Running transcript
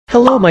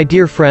Hello my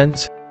dear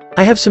friends.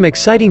 I have some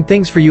exciting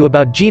things for you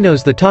about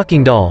Genos the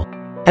talking doll.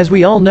 As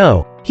we all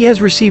know, he has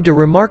received a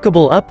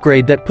remarkable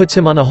upgrade that puts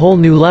him on a whole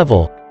new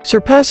level,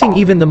 surpassing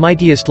even the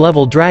mightiest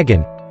level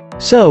dragon.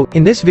 So,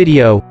 in this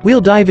video,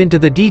 we'll dive into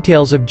the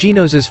details of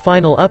Genos'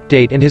 final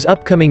update and his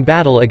upcoming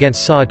battle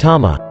against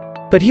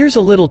Saitama. But here's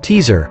a little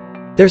teaser.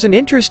 There's an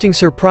interesting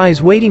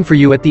surprise waiting for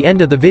you at the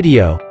end of the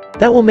video,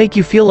 that will make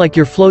you feel like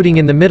you're floating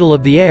in the middle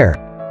of the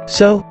air.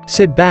 So,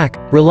 sit back,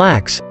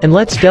 relax, and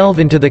let's delve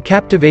into the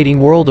captivating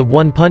world of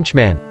One Punch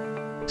Man.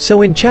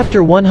 So in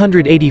chapter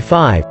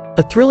 185,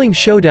 a thrilling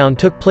showdown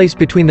took place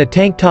between the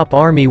tank top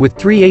army with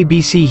 3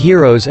 ABC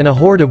heroes and a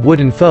horde of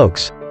wooden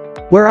folks.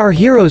 Where our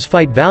heroes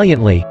fight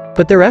valiantly,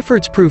 but their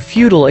efforts prove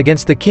futile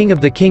against the king of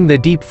the king, the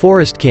Deep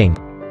Forest King.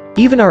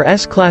 Even our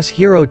S-class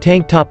hero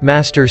Tank Top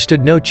Master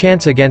stood no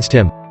chance against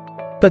him.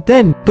 But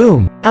then,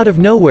 boom, out of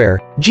nowhere,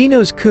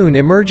 Genos-kun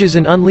emerges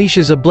and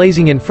unleashes a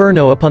blazing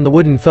inferno upon the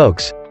wooden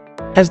folks.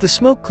 As the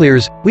smoke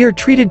clears, we are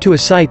treated to a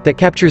sight that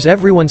captures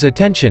everyone's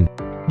attention: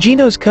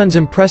 Genos-kun's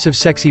impressive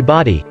sexy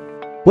body.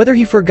 Whether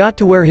he forgot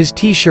to wear his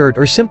t-shirt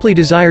or simply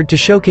desired to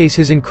showcase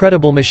his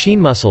incredible machine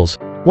muscles,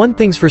 one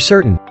thing's for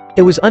certain,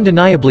 it was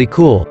undeniably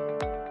cool.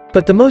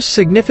 But the most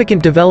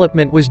significant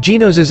development was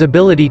Genos'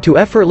 ability to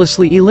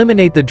effortlessly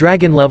eliminate the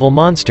dragon-level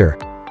monster.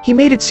 He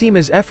made it seem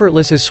as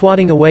effortless as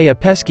swatting away a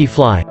pesky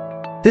fly.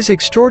 This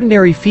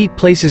extraordinary feat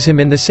places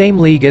him in the same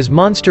league as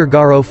Monster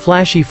Garo,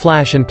 Flashy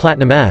Flash and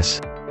Platinum S.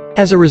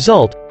 As a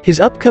result,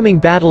 his upcoming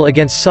battle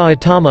against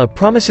Saitama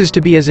promises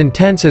to be as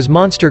intense as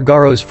Monster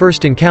Garo's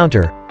first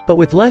encounter, but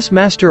with less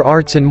master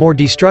arts and more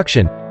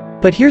destruction.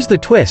 But here's the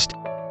twist.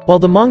 While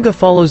the manga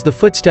follows the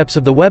footsteps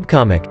of the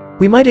webcomic,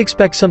 we might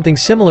expect something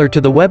similar to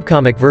the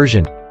webcomic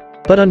version.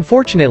 But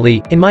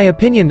unfortunately, in my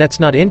opinion, that's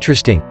not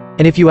interesting.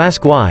 And if you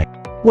ask why,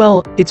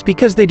 well, it's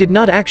because they did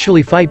not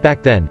actually fight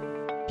back then.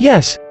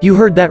 Yes, you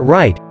heard that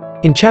right.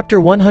 In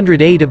chapter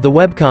 108 of the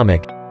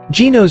webcomic,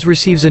 Genos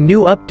receives a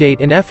new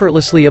update and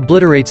effortlessly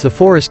obliterates the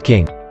Forest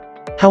King.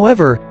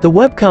 However, the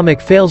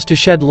webcomic fails to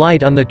shed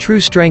light on the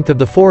true strength of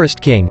the Forest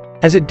King,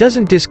 as it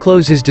doesn't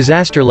disclose his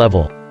disaster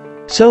level.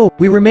 So,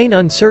 we remain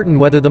uncertain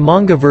whether the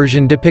manga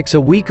version depicts a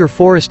weaker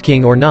Forest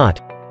King or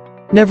not.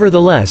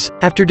 Nevertheless,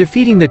 after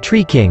defeating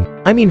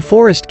the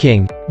Forest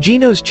King,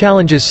 Genos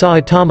challenges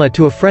Saitama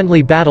to a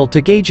friendly battle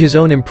to gauge his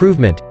own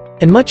improvement,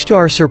 and much to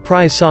our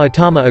surprise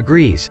Saitama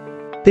agrees.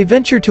 They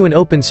venture to an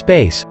open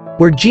space,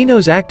 where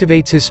Genos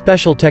activates his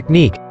special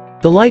technique,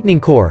 the Lightning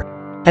Core.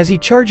 As he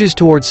charges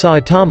towards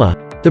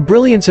Saitama, the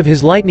brilliance of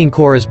his Lightning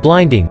Core is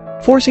blinding,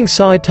 forcing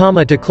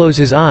Saitama to close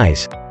his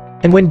eyes.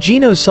 And when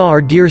Genos saw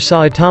our dear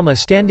Saitama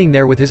standing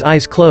there with his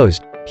eyes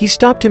closed, he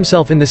stopped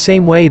himself in the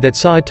same way that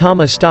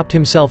Saitama stopped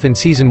himself in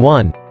Season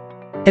 1.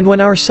 And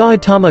when our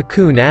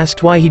Saitama-kun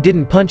asked why he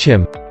didn't punch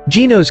him,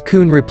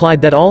 Genos-kun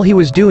replied that all he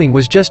was doing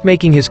was just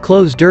making his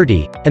clothes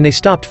dirty, and they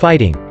stopped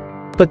fighting.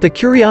 But the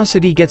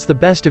curiosity gets the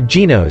best of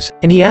Genos,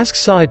 and he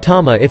asks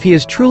Saitama if he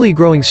is truly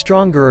growing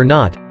stronger or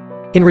not.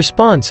 In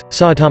response,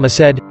 Saitama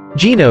said,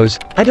 "Genos,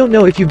 I don't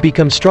know if you've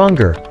become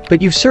stronger,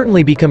 but you've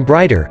certainly become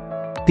brighter."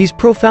 These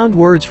profound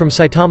words from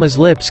Saitama's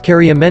lips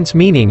carry immense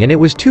meaning, and it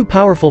was too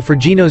powerful for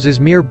Genos'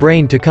 mere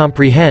brain to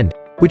comprehend,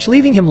 which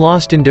leaving him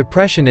lost in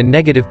depression and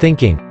negative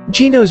thinking.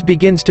 Genos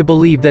begins to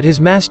believe that his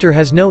master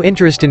has no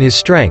interest in his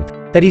strength,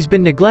 that he's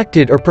been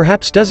neglected or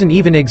perhaps doesn't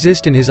even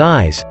exist in his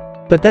eyes.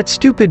 But that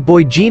stupid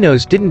boy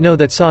Genos didn't know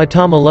that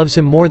Saitama loves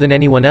him more than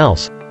anyone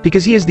else,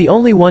 because he is the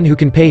only one who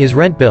can pay his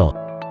rent bill.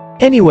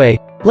 Anyway,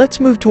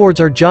 let's move towards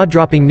our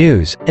jaw-dropping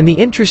news, and the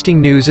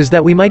interesting news is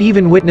that we might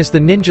even witness the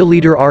Ninja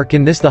Leader arc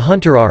in this, the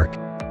Hunter arc.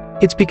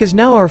 It's because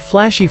now our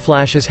Flashy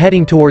Flash is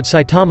heading towards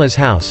Saitama's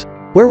house,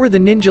 where the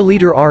Ninja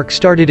Leader arc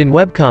started in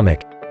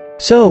webcomic.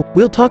 So,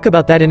 we'll talk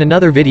about that in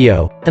another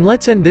video, and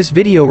let's end this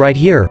video right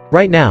here,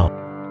 right now.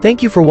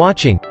 Thank you for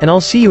watching, and I'll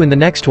see you in the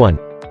next one.